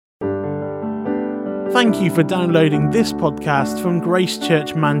Thank you for downloading this podcast from Grace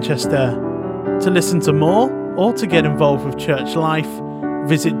Church Manchester. To listen to more or to get involved with church life,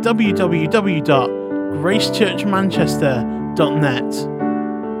 visit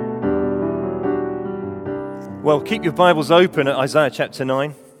www.gracechurchmanchester.net. Well, keep your Bibles open at Isaiah chapter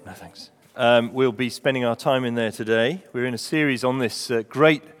 9. No, thanks. We'll be spending our time in there today. We're in a series on this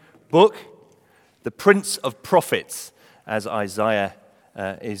great book, the Prince of Prophets, as Isaiah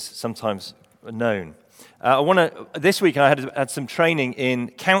is sometimes known. This week I had some training in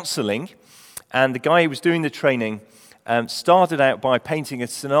counseling, and the guy who was doing the training started out by painting a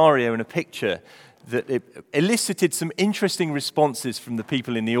scenario and a picture that elicited some interesting responses from the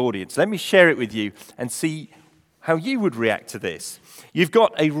people in the audience. Let me share it with you and see how you would react to this. You've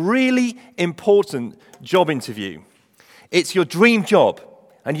got a really important job interview. It's your dream job,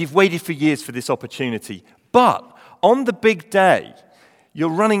 and you've waited for years for this opportunity. But on the big day, you're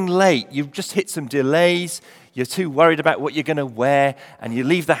running late, you've just hit some delays, you're too worried about what you're going to wear, and you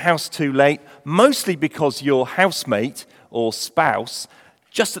leave the house too late, mostly because your housemate or spouse,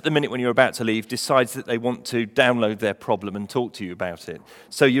 just at the minute when you're about to leave, decides that they want to download their problem and talk to you about it.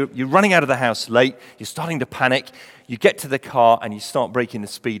 So you're running out of the house late, you're starting to panic, you get to the car and you start breaking the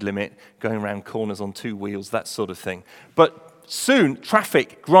speed limit, going around corners on two wheels, that sort of thing. But soon,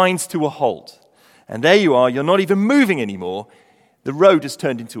 traffic grinds to a halt. And there you are, you're not even moving anymore. The road has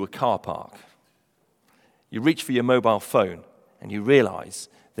turned into a car park. You reach for your mobile phone and you realize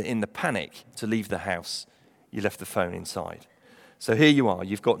that in the panic to leave the house, you left the phone inside. So here you are,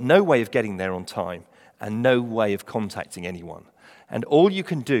 you've got no way of getting there on time and no way of contacting anyone. And all you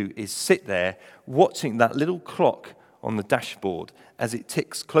can do is sit there watching that little clock on the dashboard as it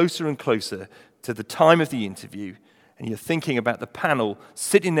ticks closer and closer to the time of the interview, and you're thinking about the panel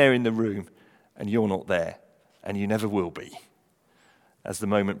sitting there in the room and you're not there, and you never will be. As the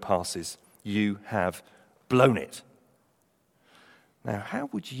moment passes, you have blown it. Now, how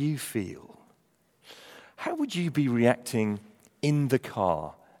would you feel? How would you be reacting in the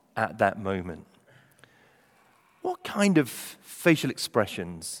car at that moment? What kind of facial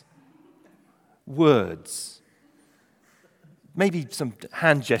expressions, words, maybe some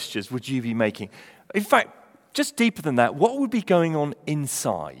hand gestures would you be making? In fact, just deeper than that, what would be going on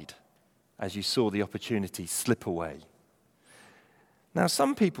inside as you saw the opportunity slip away? Now,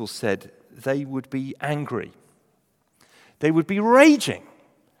 some people said they would be angry. They would be raging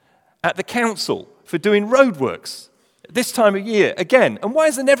at the council for doing roadworks this time of year again. And why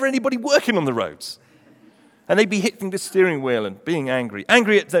is there never anybody working on the roads? And they'd be hitting the steering wheel and being angry.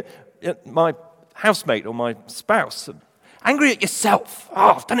 Angry at my housemate or my spouse. Angry at yourself.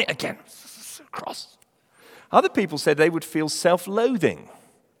 Oh, I've done it again. So cross. Other people said they would feel self-loathing.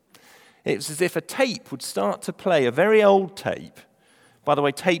 It was as if a tape would start to play, a very old tape. By the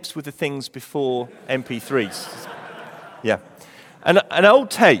way, tapes were the things before MP3s. Yeah. An old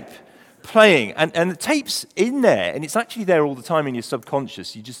tape playing, and the tape's in there, and it's actually there all the time in your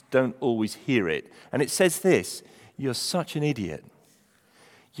subconscious. You just don't always hear it. And it says this: you're such an idiot.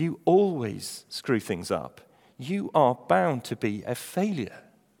 You always screw things up. You are bound to be a failure.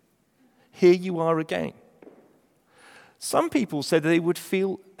 Here you are again. Some people said they would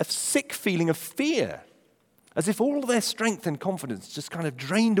feel a sick feeling of fear, as if all their strength and confidence just kind of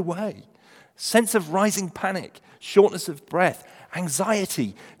drained away. Sense of rising panic, shortness of breath,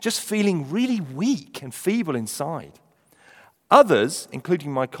 anxiety, just feeling really weak and feeble inside. Others,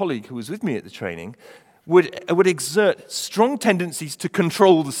 including my colleague who was with me at the training, would exert strong tendencies to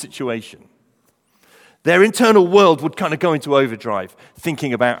control the situation. Their internal world would kind of go into overdrive,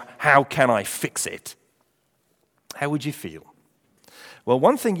 thinking about how can I fix it? How would you feel? Well,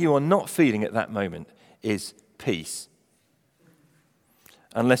 one thing you are not feeling at that moment is peace,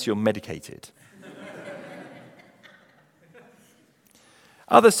 unless you're medicated.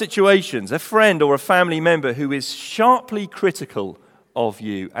 Other situations, a friend or a family member who is sharply critical of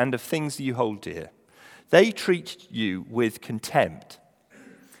you and of things you hold dear. They treat you with contempt.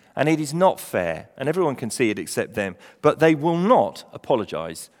 And it is not fair, and everyone can see it except them, but they will not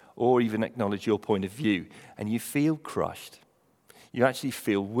apologize or even acknowledge your point of view. And you feel crushed. You actually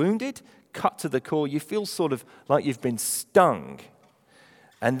feel wounded, cut to the core. You feel sort of like you've been stung.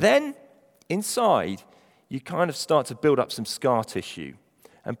 And then, inside, you kind of start to build up some scar tissue.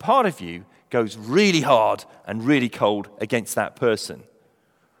 And part of you goes really hard and really cold against that person.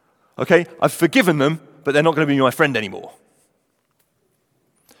 Okay, I've forgiven them, but they're not going to be my friend anymore.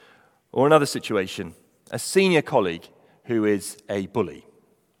 Or another situation, a senior colleague who is a bully.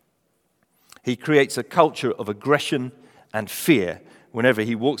 He creates a culture of aggression and fear. Whenever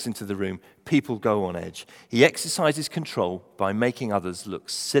he walks into the room, people go on edge. He exercises control by making others look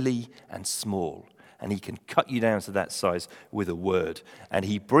silly and small. and he can cut you down to that size with a word. And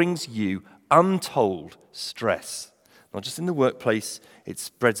he brings you untold stress. Not just in the workplace, it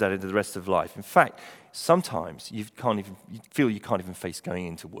spreads out into the rest of life. In fact, sometimes you feel you can't even face going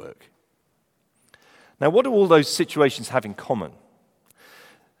into work. Now, what do all those situations have in common?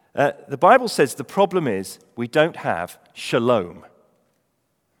 The Bible says the problem is we don't have shalom.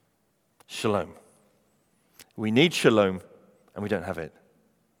 Shalom. We need shalom, and we don't have it.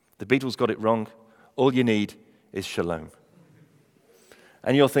 The Beatles got it wrong. All you need is shalom.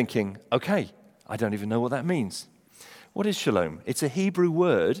 And you're thinking, okay, I don't even know what that means. What is shalom? It's a Hebrew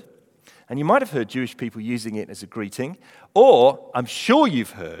word, and you might have heard Jewish people using it as a greeting, or I'm sure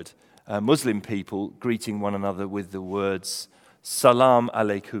you've heard Muslim people greeting one another with the words salam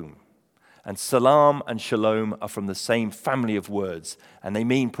alaikum. And salam and shalom are from the same family of words, and they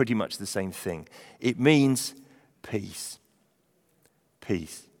mean pretty much the same thing. It means peace.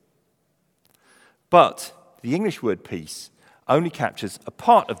 Peace. But the English word peace only captures a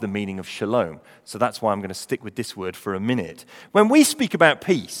part of the meaning of shalom, so that's why I'm going to stick with this word for a minute. When we speak about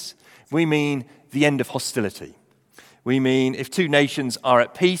peace, we mean the end of hostility. We mean if two nations are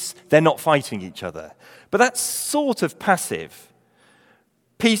at peace, they're not fighting each other. But that's sort of passive.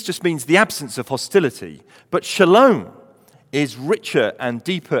 Peace just means the absence of hostility. But shalom is richer and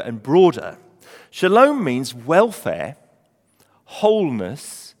deeper and broader. Shalom means welfare,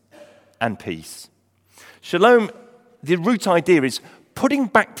 wholeness, and peace. Shalom, the root idea is putting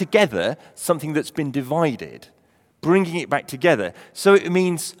back together something that's been divided, bringing it back together. So it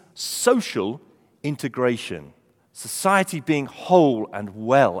means social integration, society being whole and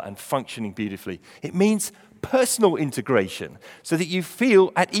well and functioning beautifully. It means personal integration, so that you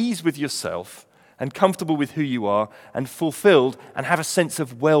feel at ease with yourself and comfortable with who you are and fulfilled and have a sense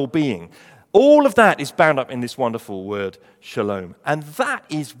of well-being. All of that is bound up in this wonderful word, shalom. And that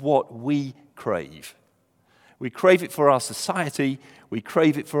is what we crave. We crave it for our society. We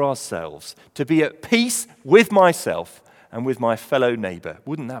crave it for ourselves. To be at peace with myself and with my fellow neighbor.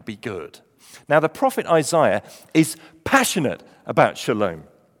 Wouldn't that be good? Now, the prophet Isaiah is passionate about shalom.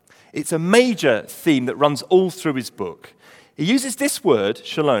 It's a major theme that runs all through his book. He uses this word,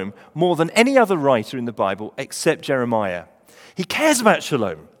 shalom, more than any other writer in the Bible except Jeremiah. He cares about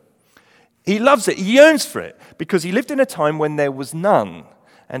shalom. He loves it. He yearns for it because he lived in a time when there was none,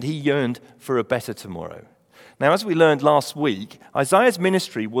 and he yearned for a better tomorrow. Now, as we learned last week, Isaiah's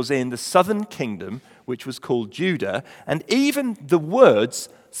ministry was in the southern kingdom, which was called Judah, and even the words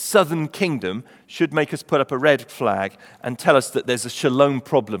southern kingdom should make us put up a red flag and tell us that there's a shalom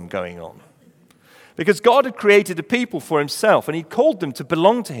problem going on. Because God had created a people for himself, and he'd called them to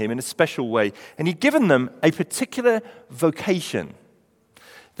belong to him in a special way, and he'd given them a particular vocation.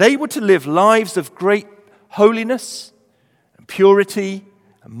 They were to live lives of great holiness, and purity,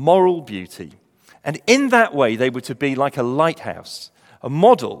 and moral beauty. And in that way, they were to be like a lighthouse, a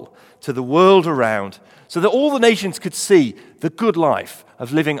model to the world around, so that all the nations could see the good life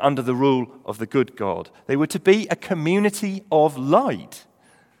of living under the rule of the good God. They were to be a community of light.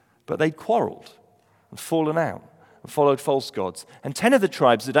 But they'd quarreled and fallen out and followed false gods. And 10 of the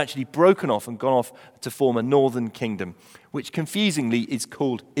tribes had actually broken off and gone off to form a northern kingdom, which confusingly is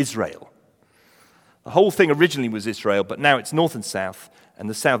called Israel. The whole thing originally was Israel, but now it's north and south, and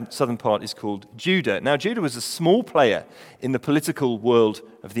the southern part is called Judah. Now, Judah was a small player in the political world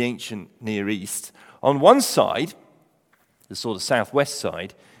of the ancient Near East. On one side, the sort of southwest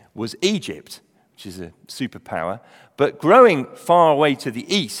side, was Egypt, which is a superpower, but growing far away to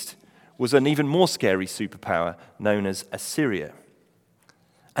the east was an even more scary superpower known as Assyria.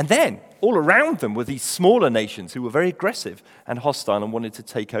 And then, all around them were these smaller nations who were very aggressive and hostile and wanted to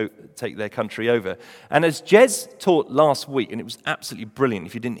take their country over. And as Jez taught last week, and it was absolutely brilliant,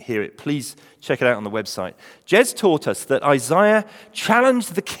 if you didn't hear it, please check it out on the website. Jez taught us that Isaiah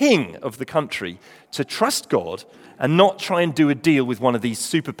challenged the king of the country to trust God and not try and do a deal with one of these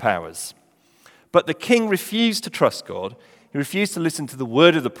superpowers. But the king refused to trust God, he refused to listen to the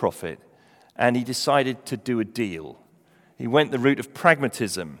word of the prophet, and he decided to do a deal. He went the route of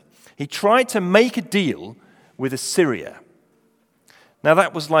pragmatism. He tried to make a deal with Assyria. Now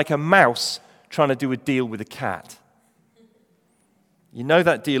that was like a mouse trying to do a deal with a cat. You know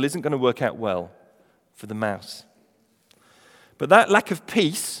that deal isn't going to work out well for the mouse. But that lack of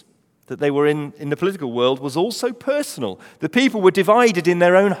peace that they were in the political world was also personal. The people were divided in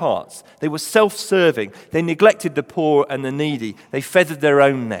their own hearts. They were self-serving. They neglected the poor and the needy. They feathered their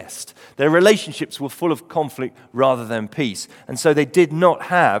own nest. Their relationships were full of conflict rather than peace. And so they did not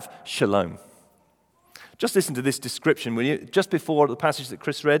have shalom. Just listen to this description, will you? Just before the passage that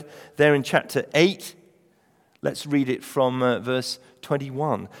Chris read, there in chapter 8, let's read it from verse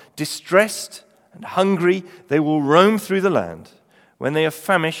 21. Distressed and hungry, they will roam through the land. When they are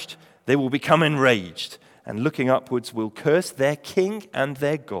famished, they will become enraged, and looking upwards will curse their king and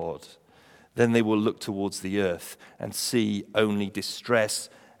their God. Then they will look towards the earth and see only distress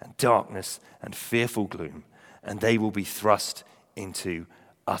and darkness and fearful gloom, and they will be thrust into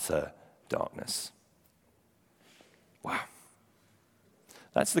utter darkness. Wow.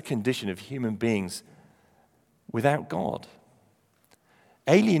 That's the condition of human beings without God,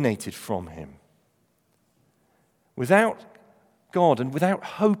 alienated from him, without God and without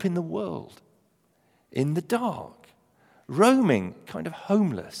hope in the world, in the dark, roaming, kind of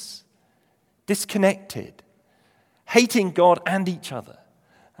homeless, disconnected, hating God and each other,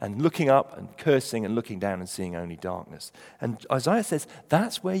 and looking up and cursing and looking down and seeing only darkness. And Isaiah says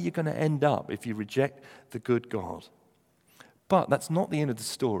that's where you're going to end up if you reject the good God. But that's not the end of the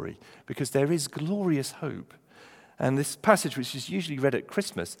story, because there is glorious hope. And this passage, which is usually read at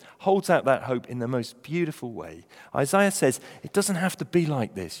Christmas, holds out that hope in the most beautiful way. Isaiah says, it doesn't have to be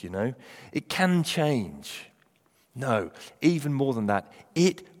like this, you know. It can change. No, even more than that,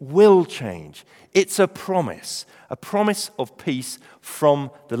 it will change. It's a promise of peace from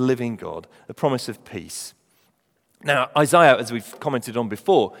the living God, a promise of peace. Now, Isaiah, as we've commented on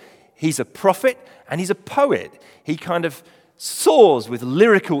before, he's a prophet and he's a poet. He kind of soars with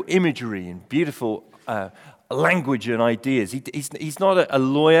lyrical imagery and beautiful language and ideas. He's not a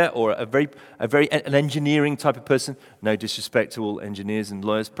lawyer or an engineering type of person. No disrespect to all engineers and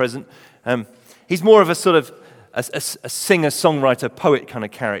lawyers present. He's more of a sort of a singer, songwriter, poet kind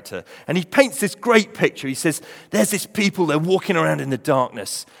of character. And he paints this great picture. He says, there's this people, they're walking around in the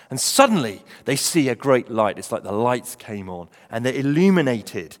darkness, and suddenly they see a great light. It's like the lights came on, and they're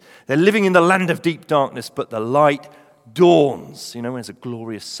illuminated. They're living in the land of deep darkness, but the light dawns. You know, when there's a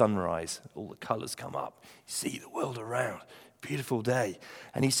glorious sunrise, all the colors come up. You see the world around. Beautiful day.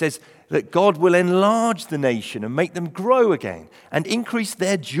 And he says that God will enlarge the nation and make them grow again and increase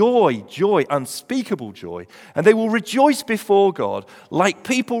their joy, unspeakable joy. And they will rejoice before God like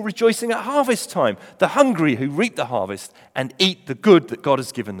people rejoicing at harvest time, the hungry who reap the harvest and eat the good that God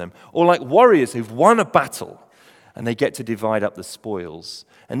has given them, or like warriors who've won a battle and they get to divide up the spoils.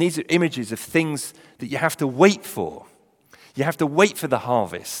 And these are images of things that you have to wait for. You have to wait for the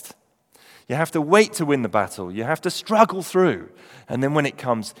harvest. You have to wait to win the battle. You have to struggle through. And then when it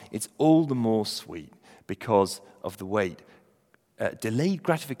comes, it's all the more sweet because of the wait. Delayed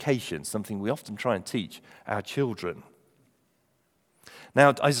gratification, something we often try and teach our children.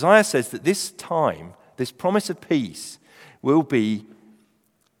 Now, Isaiah says that this time, this promise of peace, will be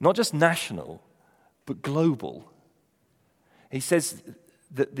not just national, but global. He says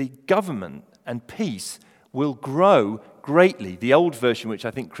that the government and peace will grow greatly. The old version, which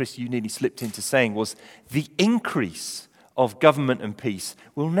I think, Chris, you nearly slipped into saying, was the increase of government and peace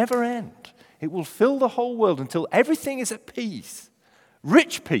will never end. It will fill the whole world until everything is at peace.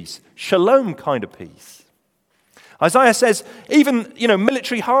 Rich peace, shalom kind of peace. Isaiah says even,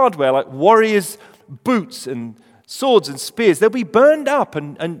 military hardware like warriors' boots and swords and spears, they'll be burned up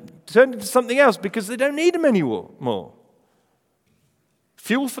and turned into something else because they don't need them anymore.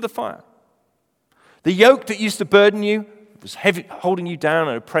 Fuel for the fire. The yoke that used to burden you, was heavy, holding you down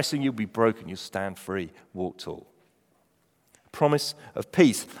and oppressing you, will be broken. You'll stand free, walk tall. Promise of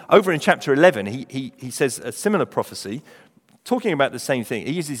peace. Over in chapter 11, he says a similar prophecy, talking about the same thing.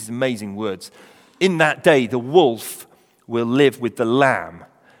 He uses these amazing words. In that day, the wolf will live with the lamb.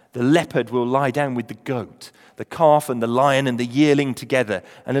 The leopard will lie down with the goat. The calf and the lion and the yearling together.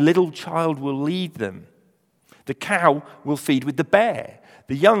 And a little child will lead them. The cow will feed with the bear.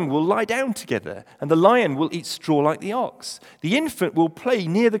 The young will lie down together, and the lion will eat straw like the ox. The infant will play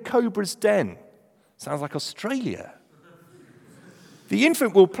near the cobra's den. Sounds like Australia. The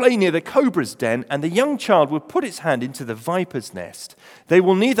infant will play near the cobra's den, and the young child will put its hand into the viper's nest. They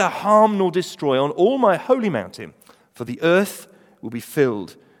will neither harm nor destroy on all my holy mountain, for the earth will be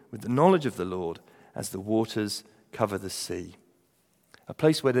filled with the knowledge of the Lord as the waters cover the sea. A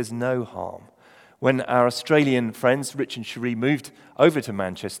place where there's no harm. When our Australian friends, Rich and Cherie, moved over to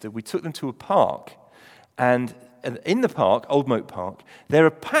Manchester, we took them to a park. And in the park, Old Moat Park, there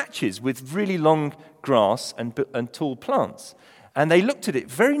are patches with really long grass and tall plants. And they looked at it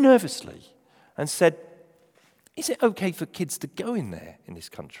very nervously and said, is it okay for kids to go in there in this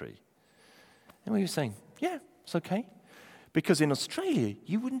country? And we were saying, yeah, it's okay. Because in Australia,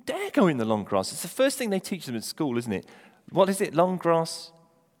 you wouldn't dare go in the long grass. It's the first thing they teach them at school, isn't it? What is it, long grass?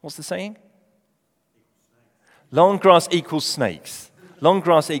 What's the saying? Long grass equals snakes. Long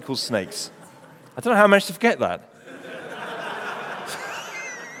grass equals snakes. I don't know how I managed to forget that.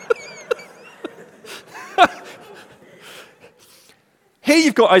 Here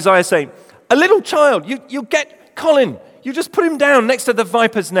you've got Isaiah saying, A little child, you get Colin, you just put him down next to the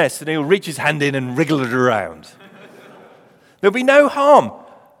viper's nest and he'll reach his hand in and wriggle it around. There'll be no harm.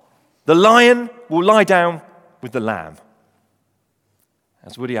 The lion will lie down with the lamb.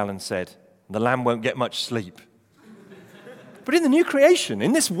 As Woody Allen said, the lamb won't get much sleep. But in the new creation,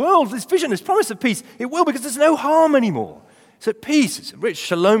 in this world, this vision, this promise of peace, it will, because there's no harm anymore. It's at peace. It's a rich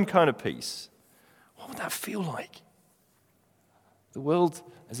shalom kind of peace. What would that feel like? The world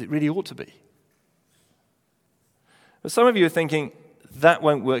as it really ought to be. But some of you are thinking, that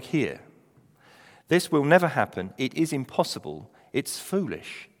won't work here. This will never happen. It is impossible. It's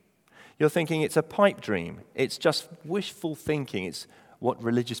foolish. You're thinking it's a pipe dream. It's just wishful thinking. It's what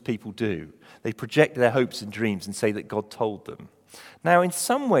religious people do. They project their hopes and dreams and say that God told them. Now, in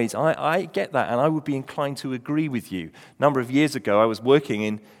some ways, I get that, and I would be inclined to agree with you. A number of years ago, I was working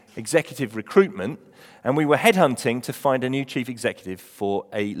in executive recruitment, and we were headhunting to find a new chief executive for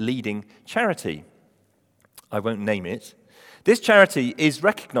a leading charity. I won't name it. This charity is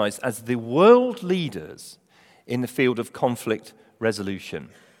recognized as the world leaders in the field of conflict resolution.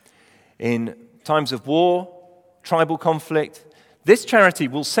 In times of war, tribal conflict, this charity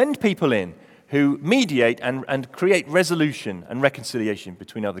will send people in who mediate and create resolution and reconciliation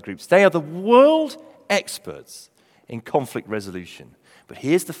between other groups. They are the world experts in conflict resolution. But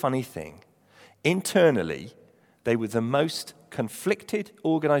here's the funny thing. Internally, they were the most conflicted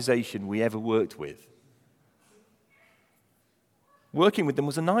organization we ever worked with. Working with them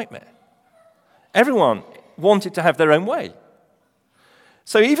was a nightmare. Everyone wanted to have their own way.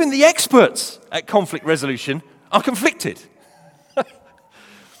 So even the experts at conflict resolution are conflicted.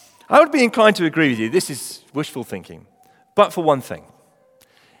 I would be inclined to agree with you. This is wishful thinking. But for one thing,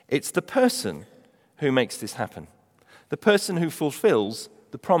 it's the person who makes this happen. The person who fulfills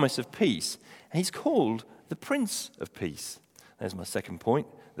the promise of peace. And he's called the Prince of Peace. There's my second point,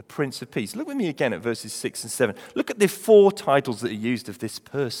 the Prince of Peace. Look with me again at verses 6 and 7. Look at the 4 titles that are used of this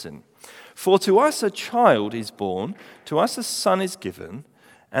person. For to us a child is born, to us a son is given,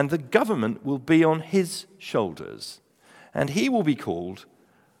 and the government will be on his shoulders. And he will be called,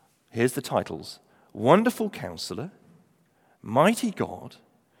 here's the titles, Wonderful Counselor, Mighty God,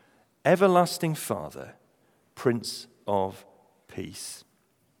 Everlasting Father, Prince of Peace.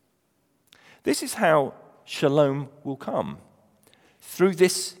 This is how shalom will come, through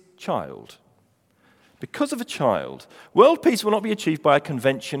this child. Because of a child, world peace will not be achieved by a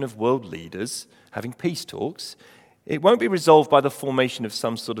convention of world leaders having peace talks. It won't be resolved by the formation of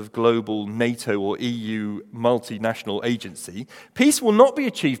some sort of global NATO or EU multinational agency. Peace will not be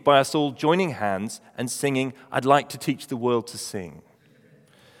achieved by us all joining hands and singing, I'd like to teach the world to sing.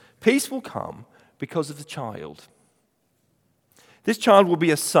 Peace will come because of the child. This child will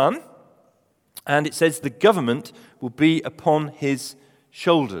be a son, and it says the government will be upon his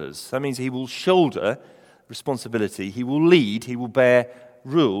shoulders. That means he will shoulder responsibility, he will lead, he will bear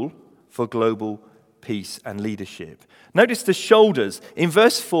rule for global peace and leadership. Notice the shoulders. In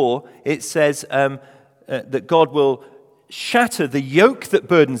verse 4, it says that God will shatter the yoke that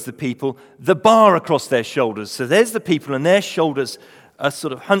burdens the people, the bar across their shoulders. So there's the people, and their shoulders are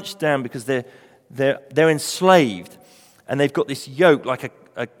sort of hunched down because they're enslaved, and they've got this yoke like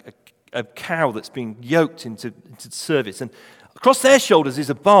a cow that's being yoked into service. And across their shoulders is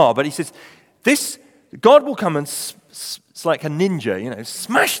a bar, but he says, this God will come and it's like a ninja,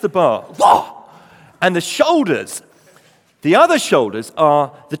 smash the bar. Whoa! And the shoulders, the other shoulders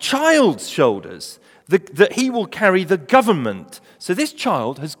are the child's shoulders, that he will carry the government. So this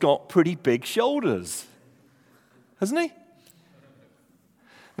child has got pretty big shoulders, hasn't he?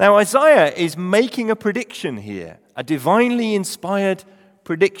 Now Isaiah is making a prediction here, a divinely inspired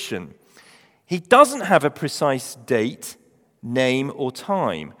prediction. He doesn't have a precise date, name, or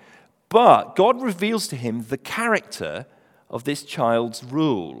time, but God reveals to him the character of this child's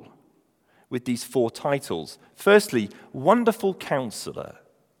rule with these 4 titles. Firstly, Wonderful Counselor.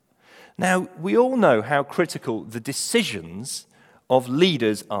 Now, we all know how critical the decisions of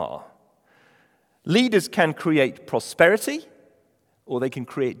leaders are. Leaders can create prosperity or they can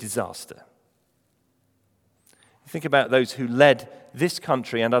create disaster. Think about those who led this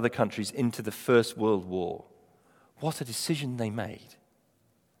country and other countries into the First World War. What a decision they made.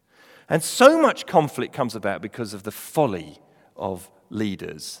 And so much conflict comes about because of the folly of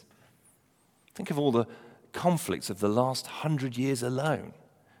leaders. Think of all the conflicts of the last 100 years alone.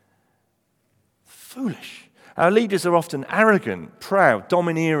 Foolish. Our leaders are often arrogant, proud,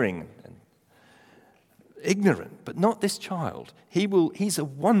 domineering, and ignorant, but not this child. He's a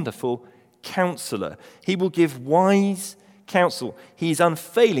wonderful counselor. He will give wise counsel. He is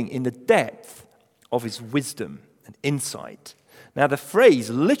unfailing in the depth of his wisdom and insight. Now, the phrase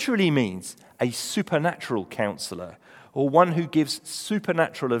literally means a supernatural counselor, or one who gives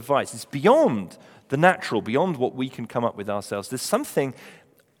supernatural advice. It's beyond the natural, beyond what we can come up with ourselves. There's something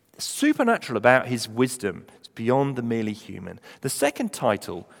supernatural about his wisdom. It's beyond the merely human. The second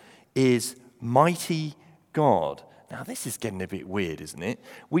title is Mighty God. Now, this is getting a bit weird, isn't it?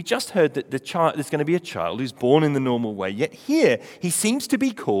 We just heard that there's going to be a child who's born in the normal way, yet here he seems to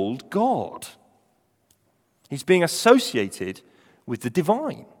be called God. He's being associated with the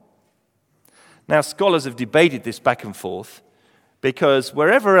divine. Now, scholars have debated this back and forth because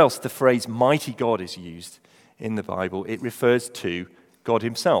wherever else the phrase mighty God is used in the Bible, it refers to God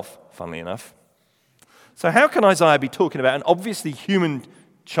himself, funnily enough. So how can Isaiah be talking about an obviously human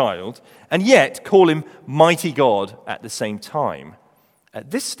child and yet call him mighty God at the same time?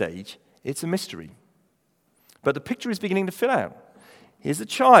 At this stage, it's a mystery. But the picture is beginning to fill out. He's a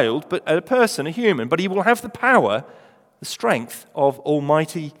child, but a person, a human, but he will have the power, the strength of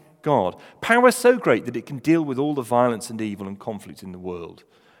Almighty God. Power so great that it can deal with all the violence and evil and conflict in the world.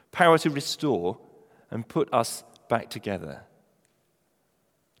 Power to restore and put us back together.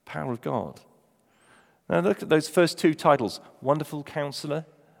 Power of God. Now look at those first two titles, Wonderful Counselor,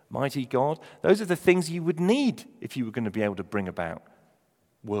 Mighty God. Those are the things you would need if you were going to be able to bring about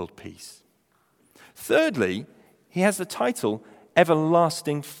world peace. Thirdly, he has the title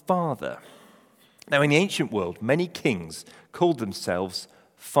Everlasting Father. Now in the ancient world, many kings called themselves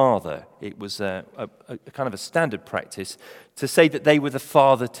Father. It was a kind of a standard practice to say that they were the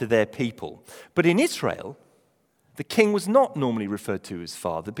father to their people. But in Israel, the king was not normally referred to as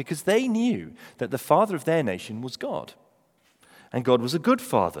father because they knew that the father of their nation was God. And God was a good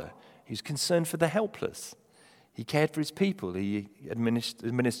father. He was concerned for the helpless. He cared for his people. He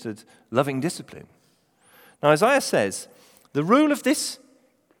administered loving discipline. Now Isaiah says the rule of this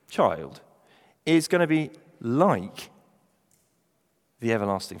child is going to be like the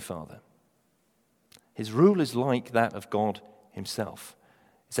everlasting Father. His rule is like that of God himself.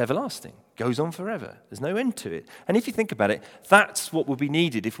 It's everlasting, goes on forever. There's no end to it. And if you think about it, that's what would be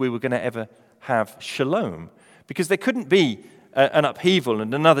needed if we were going to ever have shalom. Because there couldn't be an upheaval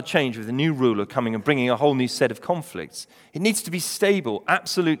and another change with a new ruler coming and bringing a whole new set of conflicts. It needs to be stable,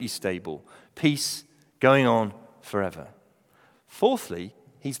 absolutely stable. Peace going on forever. Fourthly,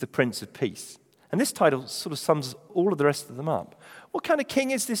 he's the Prince of Peace. And this title sort of sums all of the rest of them up. What kind of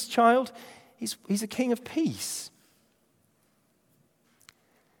king is this child? He's a king of peace.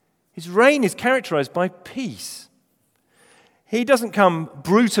 His reign is characterized by peace. He doesn't come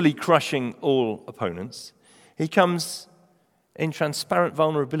brutally crushing all opponents. He comes in transparent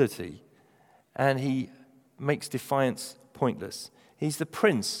vulnerability, and he makes defiance pointless. He's the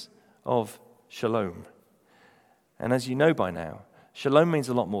Prince of Shalom. And as you know by now, Shalom means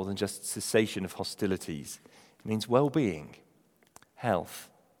a lot more than just cessation of hostilities. It means well-being, health,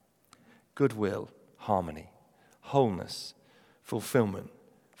 goodwill, harmony, wholeness, fulfillment,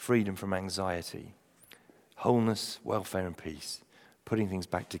 freedom from anxiety, wholeness, welfare and peace, putting things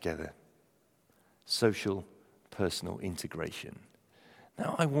back together, social, personal integration.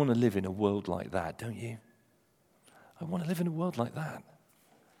 Now, I want to live in a world like that, don't you? I want to live in a world like that.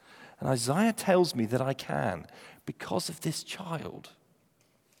 And Isaiah tells me that I can because of this child.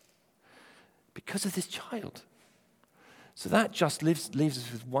 Because of this child. So that just leaves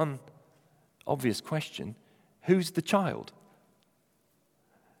us with one obvious question. Who's the child?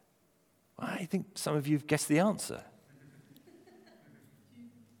 I think some of you have guessed the answer.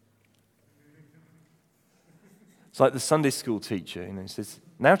 It's like the Sunday school teacher, he says,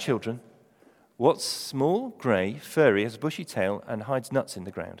 "Now children, what's small, grey, furry, has a bushy tail and hides nuts in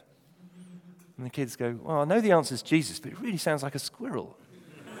the ground?" And the kids go, "Well, I know the answer is Jesus, but it really sounds like a squirrel."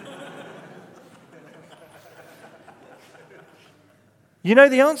 You know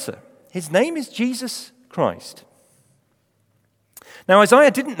the answer. His name is Jesus Christ. Now, Isaiah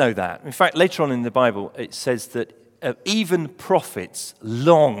didn't know that. In fact, later on in the Bible, it says that even prophets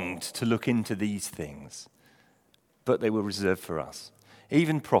longed to look into these things, but they were reserved for us.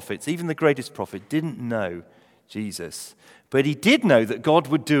 Even prophets, even the greatest prophet, didn't know Jesus. But he did know that God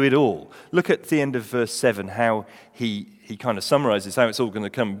would do it all. Look at the end of verse 7, how he kind of summarizes how it's all going to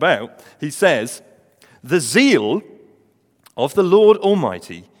come about. He says, "The zeal of the Lord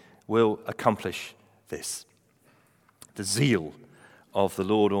Almighty will accomplish this." The zeal of the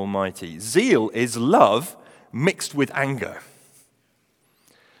Lord Almighty. Zeal is love mixed with anger.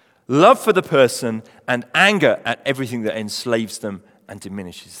 Love for the person and anger at everything that enslaves them and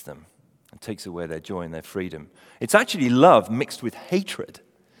diminishes them and takes away their joy and their freedom. It's actually love mixed with hatred.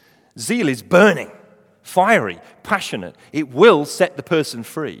 Zeal is burning, fiery, passionate. It will set the person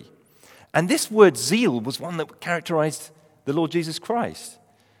free. And this word zeal was one that characterized the Lord Jesus Christ.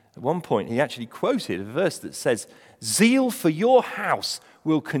 At one point, he actually quoted a verse that says, "Zeal for your house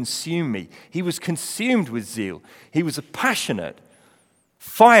will consume me." He was consumed with zeal. He was a passionate,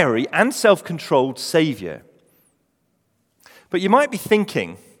 fiery, and self-controlled Savior. But you might be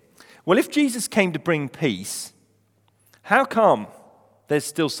thinking, well, if Jesus came to bring peace, how come there's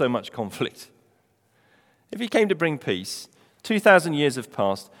still so much conflict? If he came to bring peace, 2,000 years have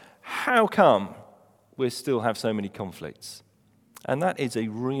passed, how come we still have so many conflicts? And that is a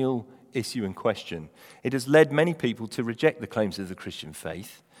real issue and question. It has led many people to reject the claims of the Christian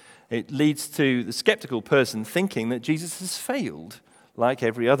faith. It leads to the skeptical person thinking that Jesus has failed, like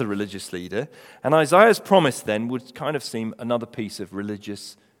every other religious leader. And Isaiah's promise then would kind of seem another piece of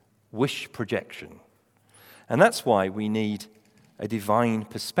religious wish projection. And that's why we need a divine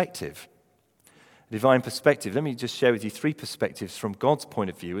perspective. A divine perspective. Let me just share with you 3 perspectives from God's point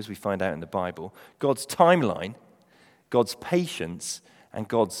of view, as we find out in the Bible: God's timeline, God's patience, and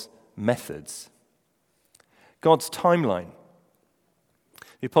God's methods. God's timeline.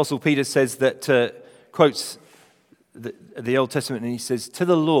 The Apostle Peter says that, quotes the Old Testament, and he says, "To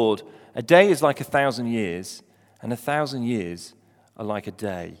the Lord, a day is like 1,000 years, and 1,000 years are like a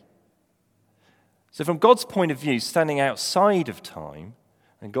day." So from God's point of view, standing outside of time,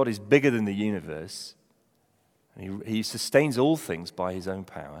 and God is bigger than the universe, and he sustains all things by his own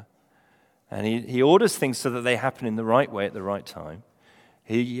power, and he orders things so that they happen in the right way at the right time.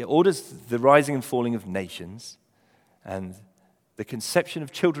 He orders the rising and falling of nations and the conception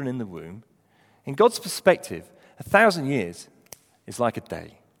of children in the womb. In God's perspective, 1,000 years is like a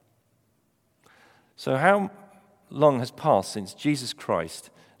day. So how long has passed since Jesus Christ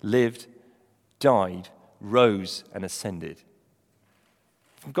lived, died, rose, and ascended?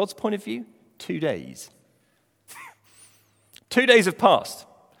 From God's point of view, 2 days. 2 days have passed.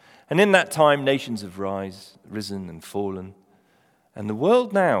 And in that time, nations have risen and fallen. And the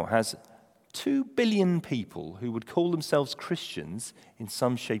world now has 2 billion people who would call themselves Christians in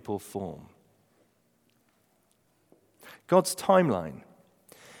some shape or form. God's timeline.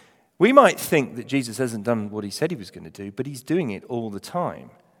 We might think that Jesus hasn't done what he said he was going to do, but he's doing it all the time.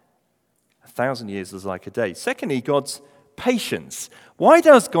 1,000 years is like a day. Secondly, God's patience. Why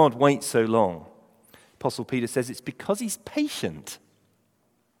does God wait so long? Apostle Peter says it's because he's patient,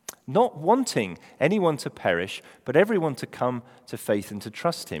 not wanting anyone to perish, but everyone to come to faith and to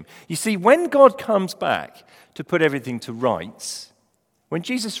trust him. You see, when God comes back to put everything to rights, when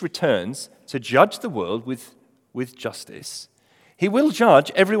Jesus returns to judge the world with justice, he will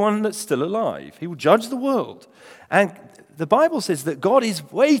judge everyone that's still alive. He will judge the world. And the Bible says that God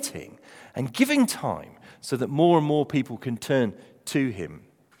is waiting and giving time so that more and more people can turn to him.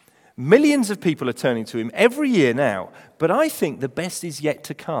 Millions of people are turning to him every year now, but I think the best is yet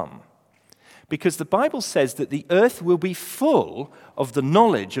to come. Because the Bible says that the earth will be full of the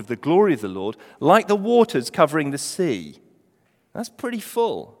knowledge of the glory of the Lord, like the waters covering the sea. That's pretty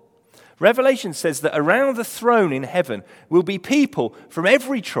full. Revelation says that around the throne in heaven will be people from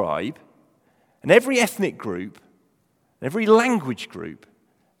every tribe and every ethnic group, and every language group,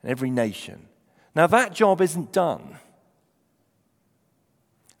 and every nation. Now that job isn't done.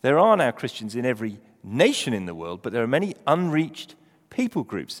 There are now Christians in every nation in the world, but there are many unreached people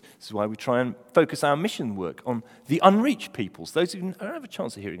groups. This is why we try and focus our mission work on the unreached peoples, those who don't have a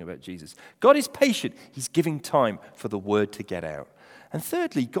chance of hearing about Jesus. God is patient. He's giving time for the word to get out. And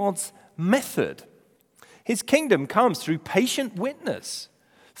thirdly, God's method. His kingdom comes through patient witness,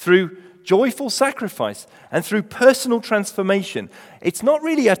 through joyful sacrifice, and through personal transformation. It's not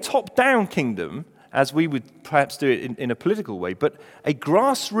really a top-down kingdom, as we would perhaps do it in a political way, but a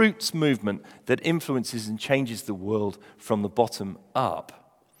grassroots movement that influences and changes the world from the bottom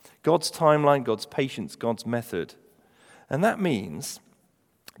up. God's timeline, God's patience, God's method. And that means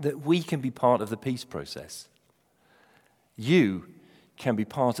that we can be part of the peace process. You can be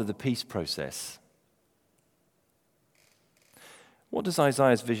part of the peace process. What does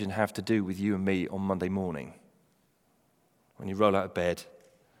Isaiah's vision have to do with you and me on Monday morning? When you roll out of bed,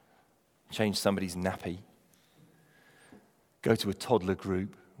 change somebody's nappy, go to a toddler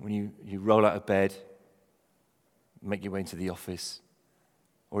group, when you roll out of bed, make your way into the office,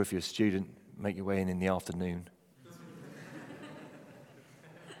 or if you're a student, make your way in the afternoon.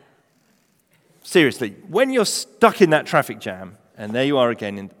 Seriously, when you're stuck in that traffic jam, and there you are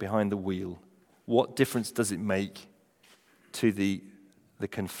again behind the wheel, what difference does it make to the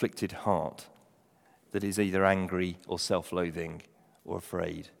conflicted heart that is either angry or self-loathing or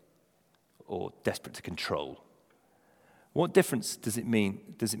afraid or desperate to control? What difference does it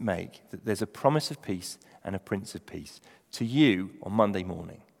make that there's a promise of peace and a Prince of Peace to you on Monday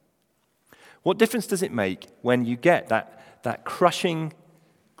morning? What difference does it make when you get that crushing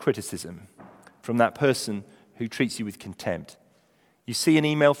criticism from that person who treats you with contempt? You see an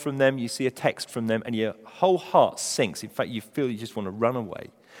email from them, you see a text from them, and your whole heart sinks. In fact, you feel you just want to run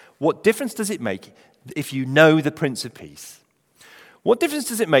away. What difference does it make if you know the Prince of Peace? What difference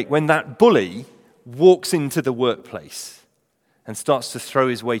does it make when that bully walks into the workplace and starts to throw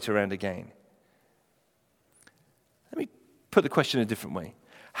his weight around again? Let me put the question a different way.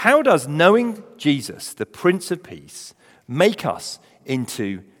 How does knowing Jesus, the Prince of Peace, make us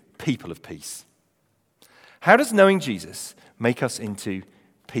into people of peace? How does knowing Jesus make us into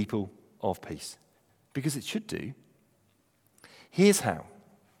people of peace? Because it should do. Here's how.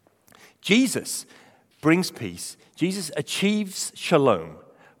 Jesus brings peace. Jesus achieves shalom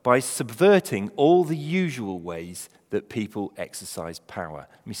by subverting all the usual ways that people exercise power.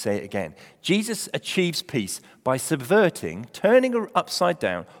 Let me say it again. Jesus achieves peace by subverting, turning upside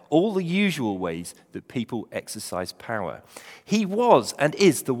down, all the usual ways that people exercise power. He was and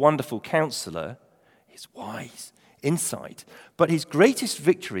is the wonderful counselor, his wise insight, but his greatest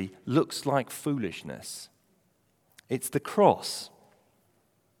victory looks like foolishness. It's the cross.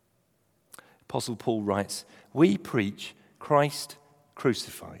 Apostle Paul writes, "We preach Christ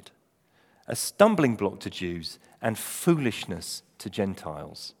crucified, a stumbling block to Jews and foolishness to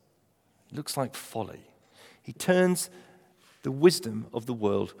Gentiles." It looks like folly. He turns the wisdom of the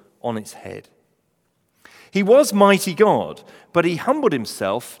world on its head. He was mighty God, but he humbled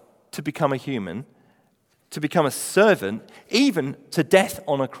himself to become a human, to become a servant, even to death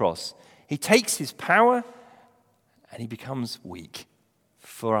on a cross. He takes his power and he becomes weak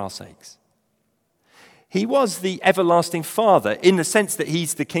for our sakes. He was the everlasting Father in the sense that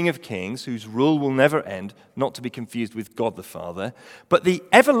he's the King of Kings whose rule will never end, not to be confused with God the Father. But the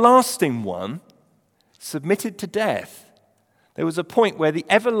everlasting one submitted to death. There was a point where the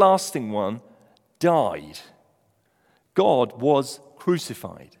everlasting one died. God was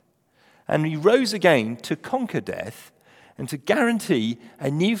crucified. And he rose again to conquer death and to guarantee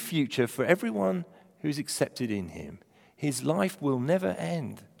a new future for everyone who's accepted in him. His life will never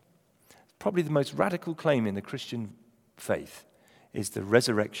end. Probably the most radical claim in the Christian faith is the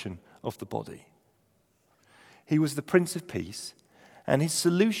resurrection of the body. He was the Prince of Peace, and his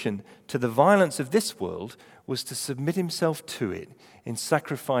solution to the violence of this world was to submit himself to it in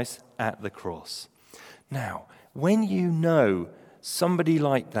sacrifice at the cross. Now, when you know somebody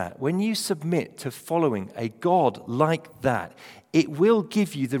like that, when you submit to following a God like that, it will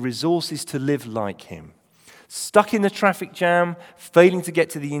give you the resources to live like him. Stuck in the traffic jam, failing to get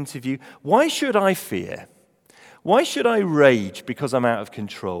to the interview. Why should I fear? Why should I rage because I'm out of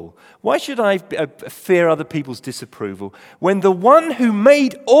control? Why should I fear other people's disapproval when the one who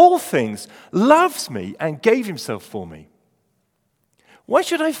made all things loves me and gave himself for me? Why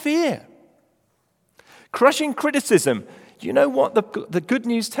should I fear? Crushing criticism. Do you know what the good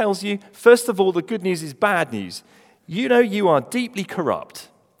news tells you? First of all, the good news is bad news. You know you are deeply corrupt.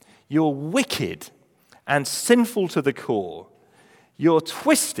 You're wicked and sinful to the core. You're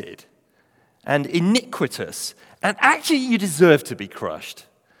twisted and iniquitous, and actually you deserve to be crushed.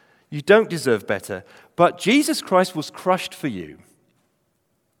 You don't deserve better, but Jesus Christ was crushed for you.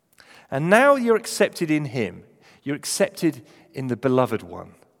 And now you're accepted in him. You're accepted in the beloved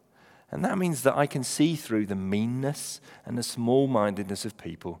one. And that means that I can see through the meanness and the small-mindedness of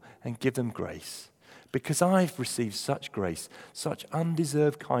people and give them grace. Because I've received such grace, such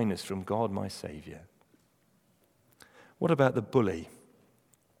undeserved kindness from God, my Savior. What about the bully?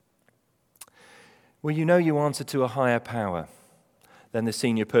 Well, you know you answer to a higher power than the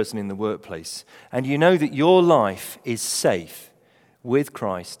senior person in the workplace. And you know that your life is safe with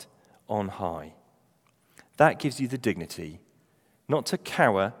Christ on high. That gives you the dignity not to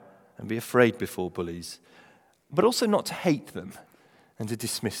cower and be afraid before bullies, but also not to hate them and to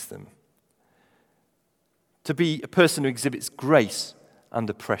dismiss them. To be a person who exhibits grace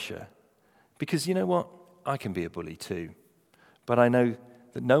under pressure. Because you know what? I can be a bully too. But I know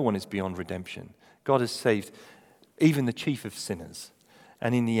that no one is beyond redemption. God has saved even the chief of sinners.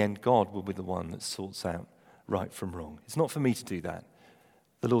 And in the end, God will be the one that sorts out right from wrong. It's not for me to do that.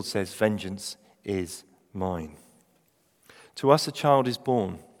 The Lord says, vengeance is mine. To us a child is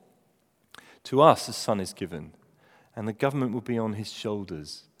born. To us a son is given. And the government will be on his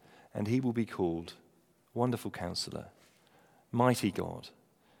shoulders. And he will be called Wonderful Counselor, Mighty God,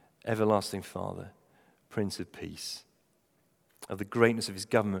 Everlasting Father, Prince of Peace. Of the greatness of his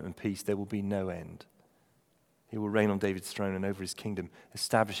government and peace, there will be no end. He will reign on David's throne and over his kingdom,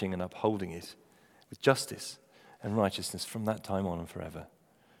 establishing and upholding it with justice and righteousness from that time on and forever.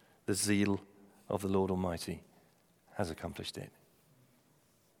 The zeal of the Lord Almighty has accomplished it.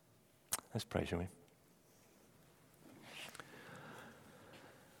 Let's pray, shall we?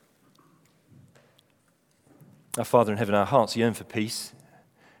 Our Father in heaven, our hearts yearn for peace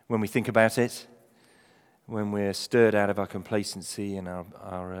when we think about it, when we're stirred out of our complacency and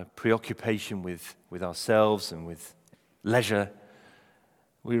our preoccupation with ourselves and with leisure.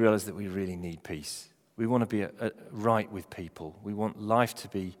 We realize that we really need peace. We want to be right with people. We want life to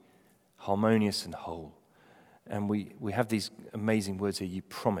be harmonious and whole. And we have these amazing words here. You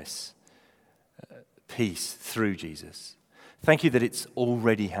promise peace through Jesus. Thank you that it's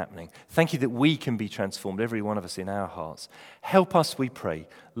already happening. Thank you that we can be transformed, every one of us in our hearts. Help us, we pray,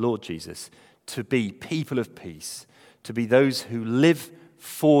 Lord Jesus, to be people of peace, to be those who live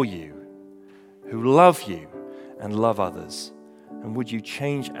for you, who love you and love others. And would you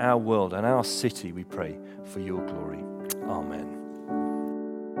change our world and our city, we pray, for your glory. Amen.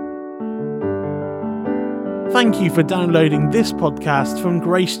 Thank you for downloading this podcast from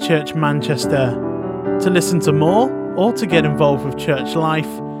Grace Church Manchester. To listen to more or to get involved with church life,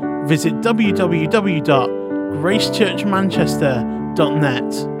 visit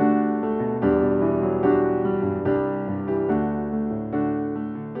www.gracechurchmanchester.net.